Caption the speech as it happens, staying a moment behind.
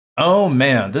Oh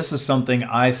man, this is something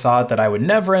I thought that I would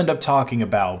never end up talking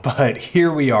about, but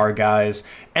here we are, guys.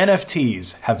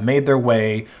 NFTs have made their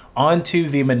way onto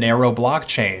the Monero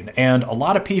blockchain, and a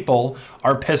lot of people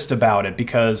are pissed about it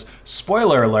because,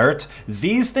 spoiler alert,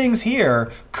 these things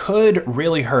here could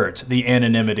really hurt the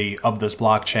anonymity of this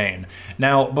blockchain.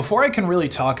 Now, before I can really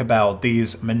talk about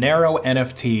these Monero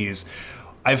NFTs,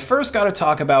 I've first got to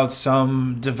talk about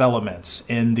some developments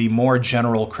in the more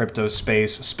general crypto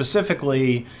space,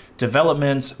 specifically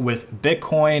developments with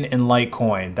Bitcoin and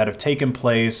Litecoin that have taken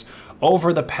place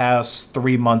over the past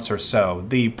 3 months or so.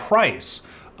 The price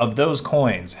of those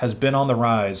coins has been on the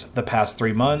rise the past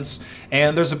 3 months,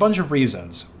 and there's a bunch of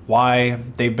reasons why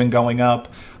they've been going up,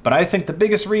 but I think the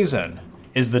biggest reason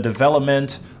is the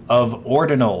development of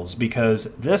Ordinals,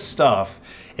 because this stuff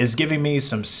is giving me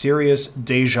some serious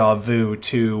deja vu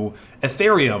to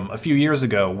Ethereum a few years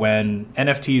ago when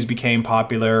NFTs became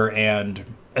popular and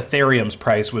Ethereum's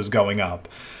price was going up.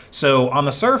 So on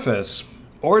the surface,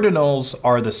 Ordinals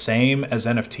are the same as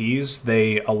NFTs.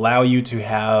 They allow you to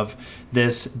have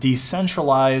this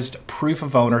decentralized proof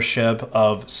of ownership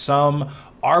of some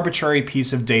arbitrary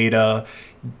piece of data,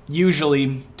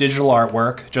 usually digital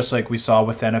artwork, just like we saw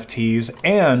with NFTs,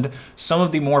 and some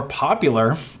of the more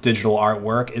popular digital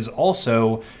artwork is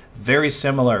also very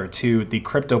similar to the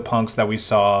CryptoPunks that we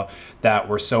saw that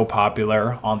were so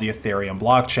popular on the Ethereum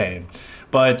blockchain.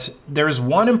 But there's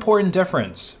one important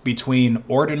difference between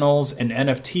Ordinals and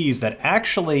NFTs that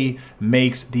actually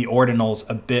makes the Ordinals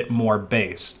a bit more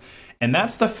based. And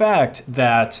that's the fact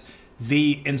that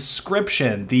the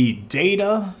inscription, the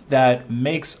data that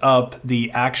makes up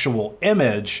the actual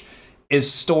image, is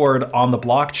stored on the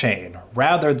blockchain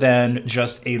rather than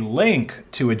just a link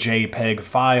to a JPEG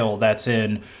file that's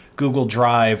in Google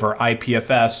Drive or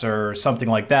IPFS or something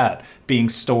like that being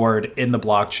stored in the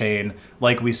blockchain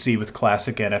like we see with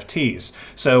classic NFTs.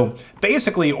 So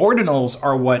basically, Ordinals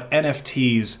are what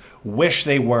NFTs wish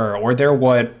they were, or they're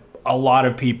what a lot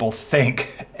of people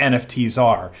think NFTs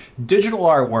are. Digital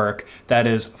artwork that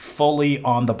is fully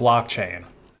on the blockchain.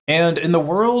 And in the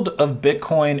world of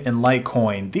Bitcoin and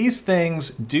Litecoin, these things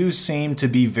do seem to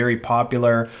be very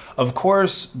popular. Of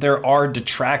course, there are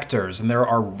detractors and there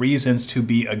are reasons to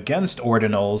be against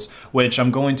Ordinals, which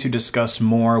I'm going to discuss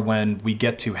more when we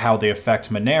get to how they affect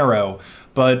Monero.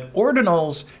 But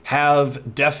Ordinals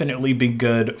have definitely been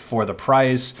good for the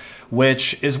price,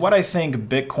 which is what I think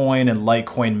Bitcoin and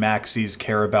Litecoin maxis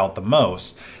care about the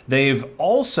most. They've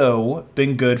also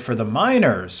been good for the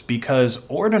miners because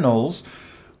Ordinals,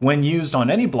 when used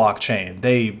on any blockchain,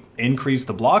 they increase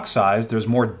the block size. There's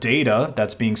more data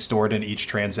that's being stored in each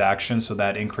transaction, so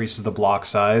that increases the block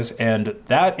size, and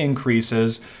that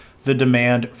increases the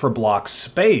demand for block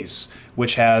space,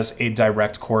 which has a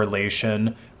direct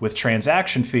correlation with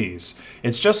transaction fees.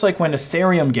 It's just like when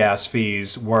Ethereum gas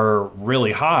fees were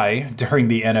really high during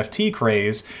the NFT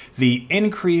craze, the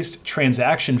increased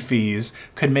transaction fees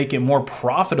could make it more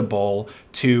profitable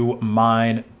to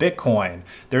mine Bitcoin.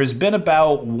 There's been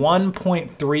about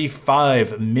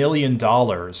 $1.35 million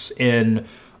in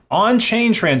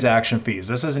on-chain transaction fees.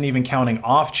 This isn't even counting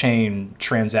off-chain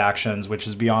transactions, which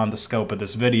is beyond the scope of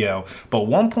this video, but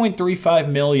 1.35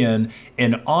 million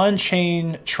in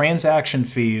on-chain transaction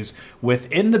fees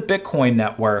within the Bitcoin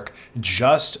network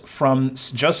just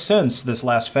since this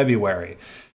last February.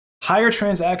 Higher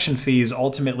transaction fees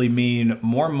ultimately mean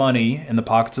more money in the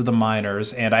pockets of the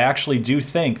miners, and I actually do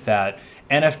think that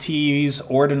NFTs,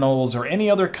 Ordinals, or any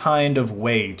other kind of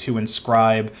way to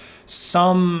inscribe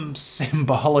some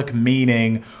symbolic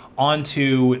meaning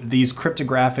onto these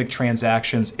cryptographic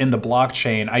transactions in the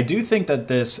blockchain, I do think that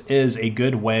this is a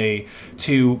good way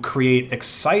to create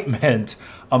excitement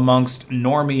amongst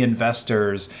normie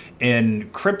investors in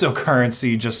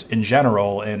cryptocurrency just in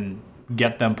general and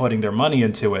get them putting their money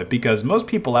into it, because most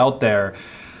people out there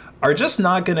are just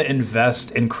not going to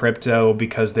invest in crypto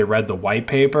because they read the white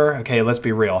paper. Okay, let's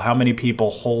be real. How many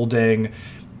people holding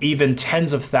even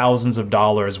tens of thousands of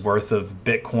dollars worth of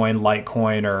Bitcoin,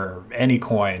 Litecoin, or any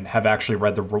coin have actually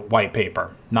read the white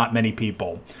paper? Not many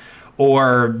people.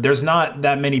 Or there's not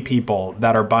that many people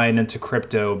that are buying into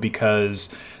crypto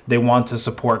because they want to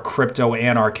support crypto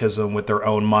anarchism with their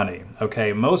own money.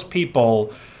 Okay, most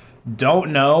people don't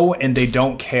know and they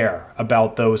don't care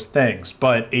about those things,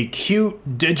 but a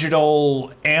cute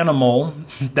digital animal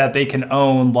that they can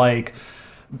own, like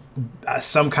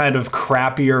some kind of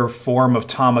crappier form of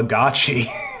Tamagotchi,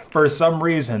 for some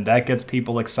reason that gets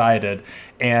people excited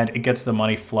and it gets the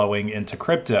money flowing into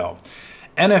crypto.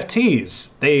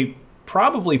 NFTs, they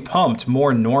probably pumped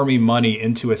more normie money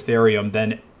into Ethereum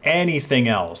than anything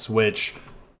else, which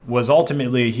was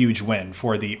ultimately a huge win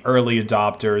for the early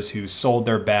adopters who sold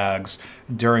their bags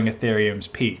during Ethereum's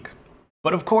peak.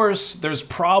 But of course, there's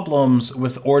problems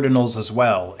with ordinals as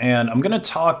well, and I'm going to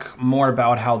talk more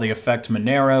about how they affect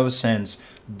Monero since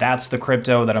that's the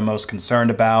crypto that I'm most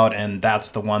concerned about, and that's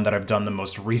the one that I've done the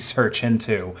most research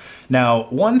into. Now,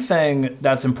 one thing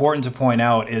that's important to point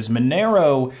out is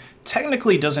Monero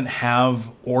technically doesn't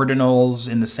have ordinals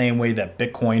in the same way that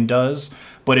Bitcoin does,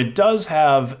 but it does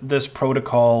have this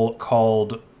protocol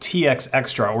called TX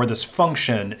Extra, or this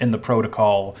function in the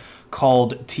protocol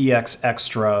called TX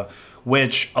Extra,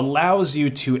 which allows you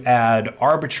to add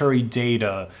arbitrary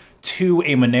data to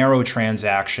a Monero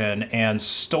transaction and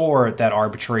store that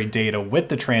arbitrary data with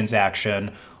the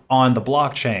transaction on the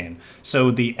blockchain. So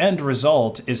the end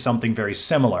result is something very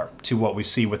similar to what we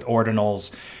see with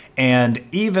ordinals. And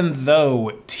even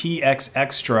though TX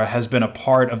Extra has been a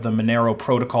part of the Monero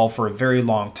protocol for a very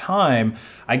long time,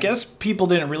 I guess people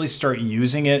didn't really start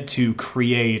using it to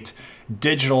create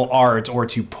digital art or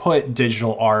to put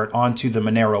digital art onto the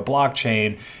Monero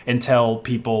blockchain until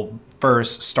people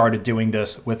first started doing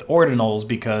this with ordinals,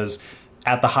 because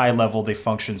at the high level they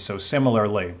function so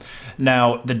similarly.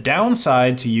 Now, the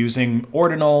downside to using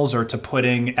ordinals or to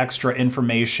putting extra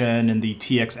information in the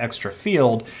TX Extra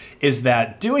field is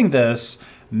that doing this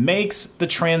makes the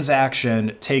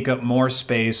transaction take up more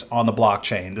space on the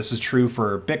blockchain. This is true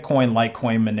for Bitcoin,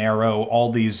 Litecoin, Monero,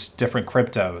 all these different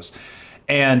cryptos.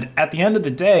 And at the end of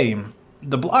the day,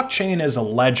 the blockchain is a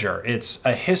ledger. It's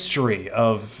a history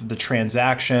of the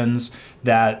transactions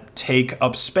that take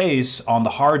up space on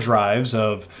the hard drives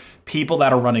of people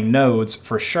that are running nodes,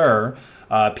 for sure.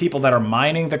 People that are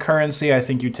mining the currency, I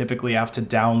think you typically have to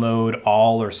download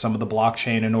all or some of the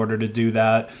blockchain in order to do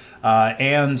that.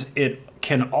 And it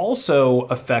can also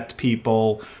affect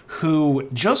people who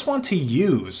just want to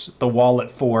use the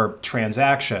wallet for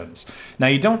transactions. Now,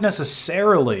 you don't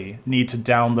necessarily need to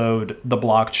download the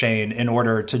blockchain in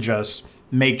order to just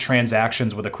make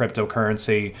transactions with a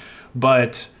cryptocurrency,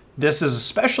 but this is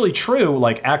especially true,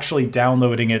 like actually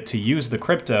downloading it to use the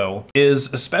crypto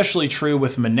is especially true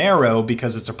with Monero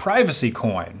because it's a privacy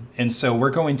coin. And so we're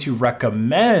going to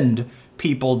recommend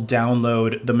people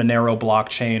download the Monero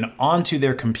blockchain onto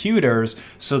their computers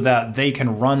so that they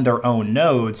can run their own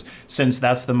nodes, since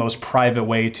that's the most private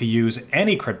way to use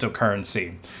any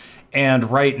cryptocurrency.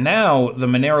 And right now, the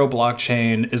Monero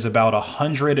blockchain is about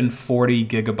 140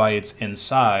 gigabytes in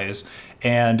size,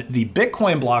 and the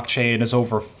Bitcoin blockchain is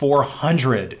over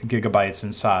 400 gigabytes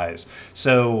in size.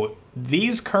 So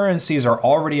these currencies are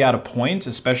already at a point,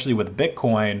 especially with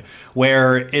Bitcoin,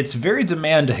 where it's very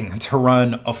demanding to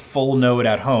run a full node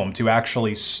at home, to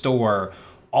actually store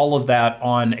all of that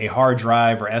on a hard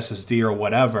drive or SSD or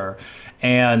whatever.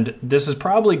 And this is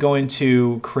probably going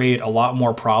to create a lot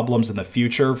more problems in the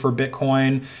future for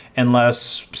Bitcoin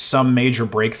unless some major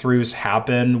breakthroughs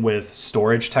happen with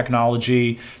storage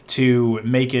technology to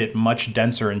make it much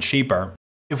denser and cheaper.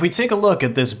 If we take a look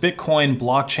at this Bitcoin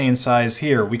blockchain size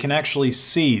here, we can actually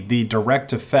see the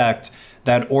direct effect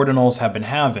that ordinals have been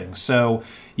having. So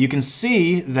you can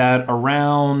see that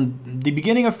around the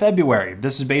beginning of February,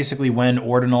 this is basically when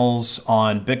ordinals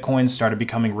on Bitcoin started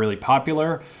becoming really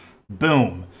popular.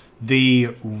 Boom.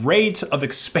 The rate of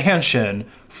expansion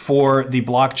for the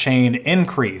blockchain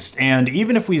increased. And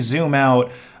even if we zoom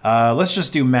out, let's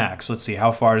just do max. Let's see,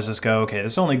 how far does this go? Okay,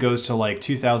 this only goes to like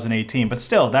 2018, but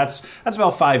still, that's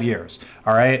about 5 years,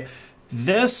 all right?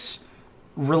 This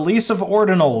release of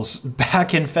ordinals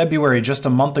back in February, just a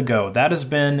month ago, that has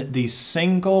been the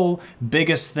single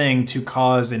biggest thing to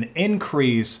cause an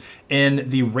increase in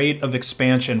the rate of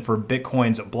expansion for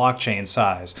Bitcoin's blockchain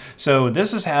size. So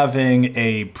this is having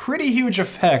a pretty huge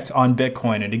effect on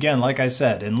Bitcoin. And again, like I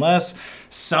said, unless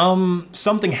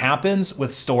something happens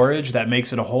with storage that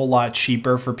makes it a whole lot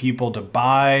cheaper for people to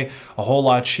buy, a whole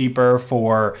lot cheaper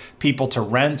for people to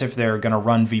rent if they're going to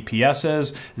run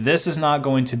VPSs, this is not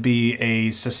going to be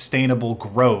a sustainable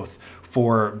growth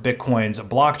for Bitcoin's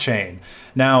blockchain.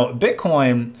 Now,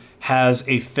 Bitcoin has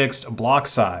a fixed block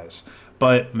size,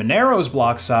 but Monero's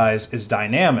block size is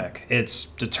dynamic. It's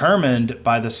determined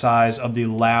by the size of the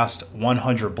last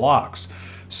 100 blocks.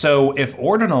 So if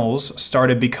ordinals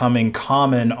started becoming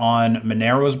common on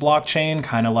Monero's blockchain,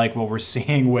 kind of like what we're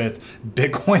seeing with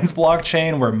Bitcoin's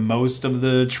blockchain, where most of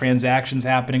the transactions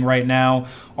happening right now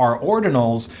are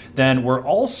ordinals, then we're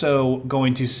also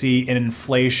going to see an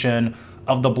inflation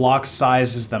of the block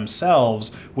sizes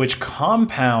themselves, which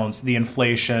compounds the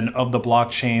inflation of the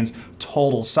blockchain's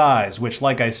total size, which,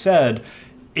 like I said,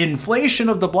 inflation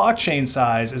of the blockchain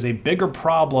size is a bigger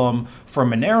problem for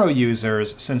Monero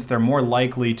users since they're more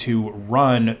likely to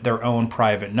run their own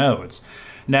private nodes.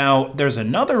 Now, there's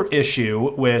another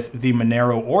issue with the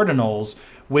Monero Ordinals,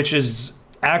 which is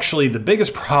actually the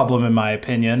biggest problem in my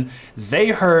opinion. They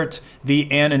hurt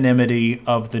the anonymity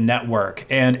of the network.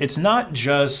 And it's not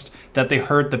just that they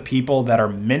hurt the people that are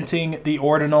minting the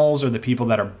ordinals or the people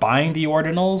that are buying the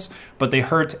ordinals, but they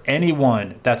hurt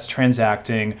anyone that's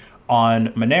transacting on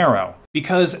Monero.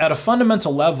 Because at a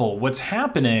fundamental level, what's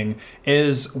happening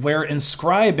is we're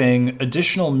inscribing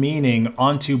additional meaning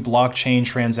onto blockchain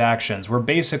transactions. We're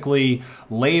basically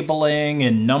labeling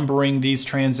and numbering these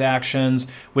transactions,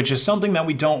 which is something that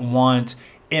we don't want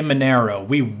in Monero.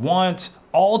 We want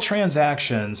all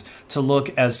transactions to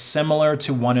look as similar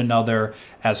to one another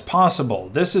as possible.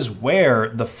 This is where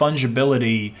the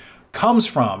fungibility comes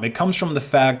from. It comes from the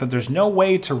fact that there's no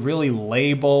way to really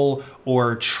label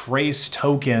or trace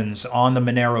tokens on the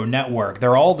Monero network.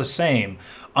 They're all the same.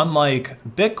 Unlike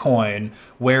Bitcoin,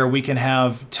 where we can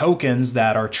have tokens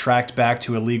that are tracked back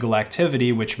to illegal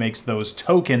activity, which makes those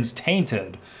tokens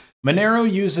tainted.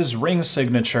 Monero uses ring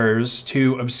signatures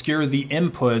to obscure the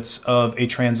inputs of a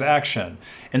transaction.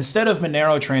 Instead of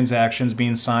Monero transactions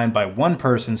being signed by one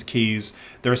person's keys,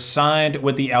 they're signed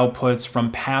with the outputs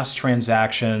from past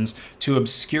transactions to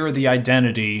obscure the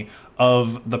identity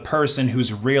of the person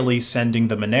who's really sending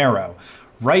the Monero.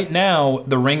 Right now,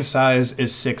 the ring size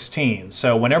is 16.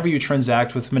 So whenever you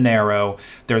transact with Monero,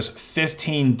 there's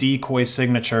 15 decoy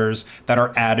signatures that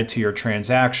are added to your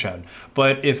transaction.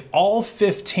 But if all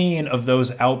 15 of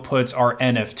those outputs are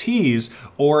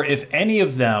NFTs, or if any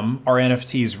of them are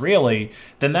NFTs really,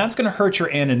 then that's going to hurt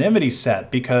your anonymity set,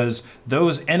 because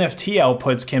those NFT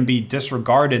outputs can be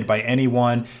disregarded by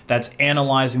anyone that's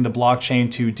analyzing the blockchain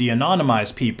to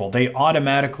de-anonymize people. They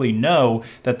automatically know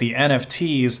that the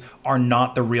NFTs are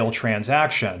not the real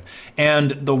transaction.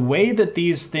 And the way that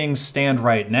these things stand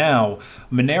right now,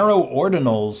 Monero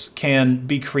Ordinals can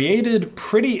be created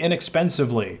pretty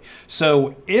inexpensively.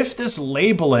 So if this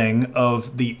labeling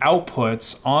of the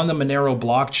outputs on the Monero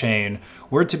blockchain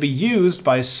were to be used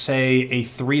by, say, a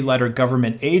 3-letter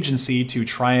government agency to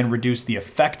try and reduce the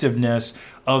effectiveness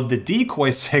of the decoy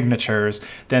signatures,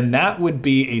 then that would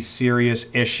be a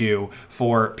serious issue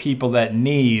for people that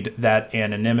need that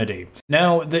anonymity.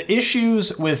 Now, the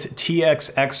issues with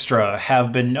TX Extra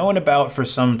have been known about for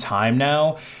some time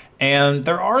now, and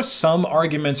there are some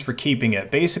arguments for keeping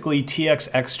it. Basically, TX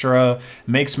Extra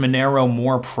makes Monero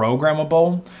more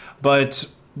programmable, but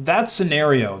that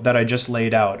scenario that I just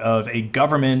laid out of a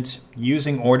government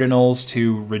using ordinals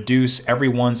to reduce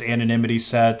everyone's anonymity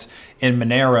set in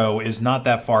Monero is not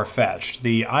that far-fetched.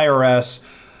 The IRS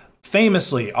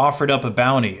famously offered up a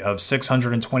bounty of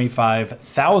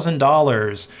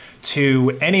 $625,000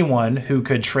 to anyone who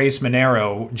could trace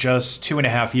Monero just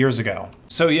 2.5 years ago.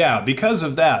 So yeah, because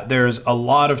of that, there's a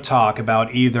lot of talk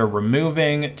about either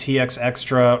removing TX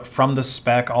Extra from the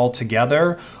spec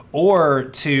altogether, or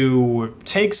to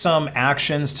take some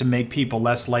actions to make people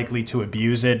less likely to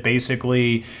abuse it.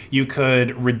 Basically, you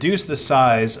could reduce the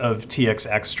size of TX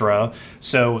Extra,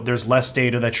 so there's less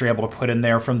data that you're able to put in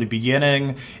there from the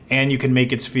beginning, and you can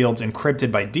make its fields encrypted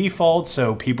by default,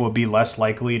 so people would be less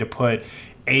likely to put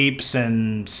apes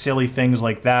and silly things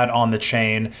like that on the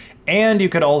chain. And you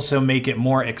could also make it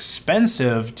more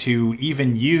expensive to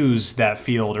even use that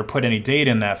field or put any data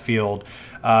in that field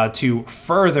to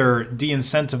further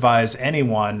de-incentivize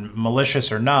anyone,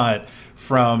 malicious or not,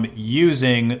 from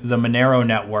using the Monero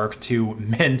network to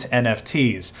mint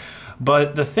NFTs.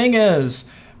 But the thing is,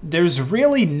 there's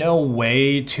really no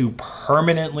way to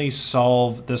permanently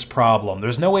solve this problem.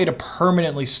 There's no way to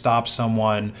permanently stop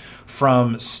someone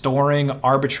from storing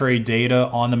arbitrary data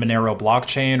on the Monero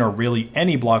blockchain, or really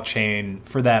any blockchain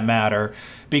for that matter,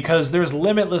 because there's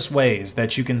limitless ways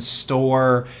that you can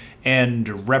store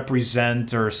and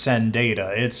represent or send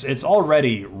data. It's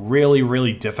already really,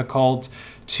 really difficult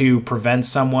to prevent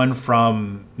someone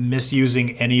from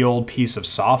misusing any old piece of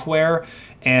software.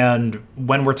 And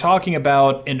when we're talking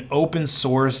about an open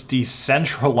source,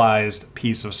 decentralized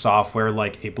piece of software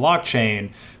like a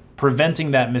blockchain,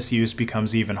 preventing that misuse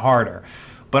becomes even harder.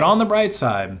 But on the bright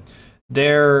side,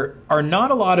 there are not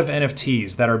a lot of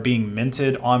NFTs that are being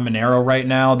minted on Monero right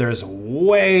now. There's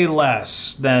way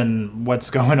less than what's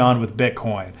going on with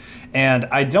Bitcoin. And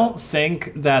I don't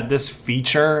think that this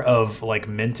feature of like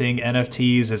minting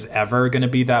NFTs is ever going to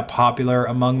be that popular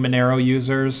among Monero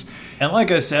users. And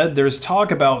like I said, there's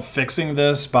talk about fixing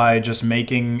this by just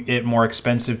making it more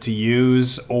expensive to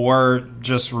use or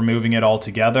just removing it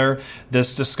altogether.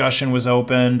 This discussion was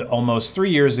opened almost 3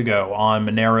 years ago on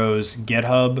Monero's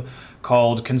GitHub,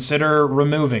 called "Consider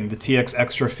Removing the TX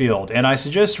Extra Field." And I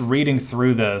suggest reading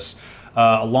through this.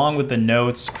 along with the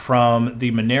notes from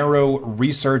the Monero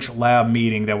Research Lab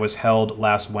meeting that was held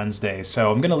last Wednesday.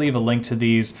 So I'm going to leave a link to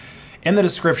these in the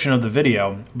description of the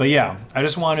video. But yeah, I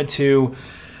just wanted to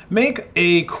make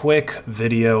a quick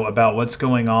video about what's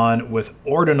going on with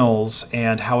Ordinals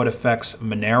and how it affects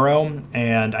Monero,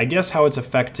 and I guess how it's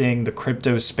affecting the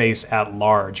crypto space at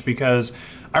large, because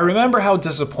I remember how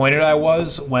disappointed I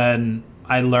was when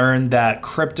I learned that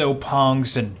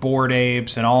CryptoPunks and Bored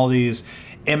Apes and all these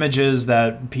images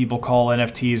that people call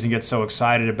NFTs and get so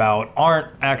excited about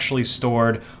aren't actually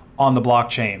stored on the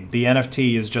blockchain. The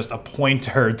NFT is just a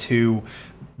pointer to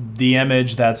the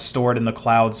image that's stored in the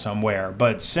cloud somewhere.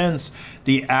 But since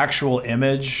the actual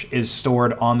image is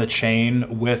stored on the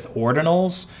chain with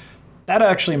Ordinals, that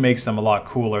actually makes them a lot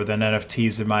cooler than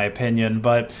NFTs in my opinion.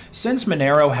 But since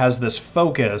Monero has this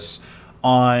focus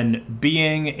on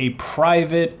being a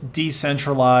private,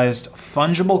 decentralized,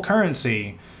 fungible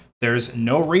currency, there's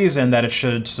no reason that it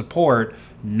should support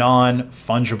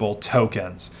non-fungible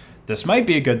tokens. This might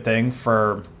be a good thing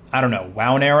for, I don't know,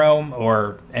 Monero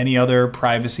or any other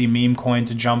privacy meme coin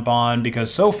to jump on,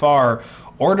 because so far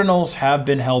Ordinals have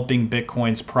been helping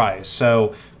Bitcoin's price,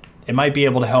 so it might be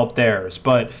able to help theirs.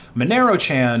 But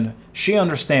Monero-chan, she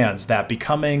understands that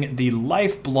becoming the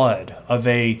lifeblood of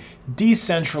a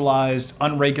decentralized,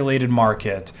 unregulated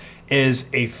market is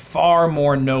a far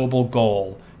more noble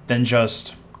goal than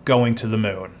just going to the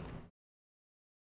moon.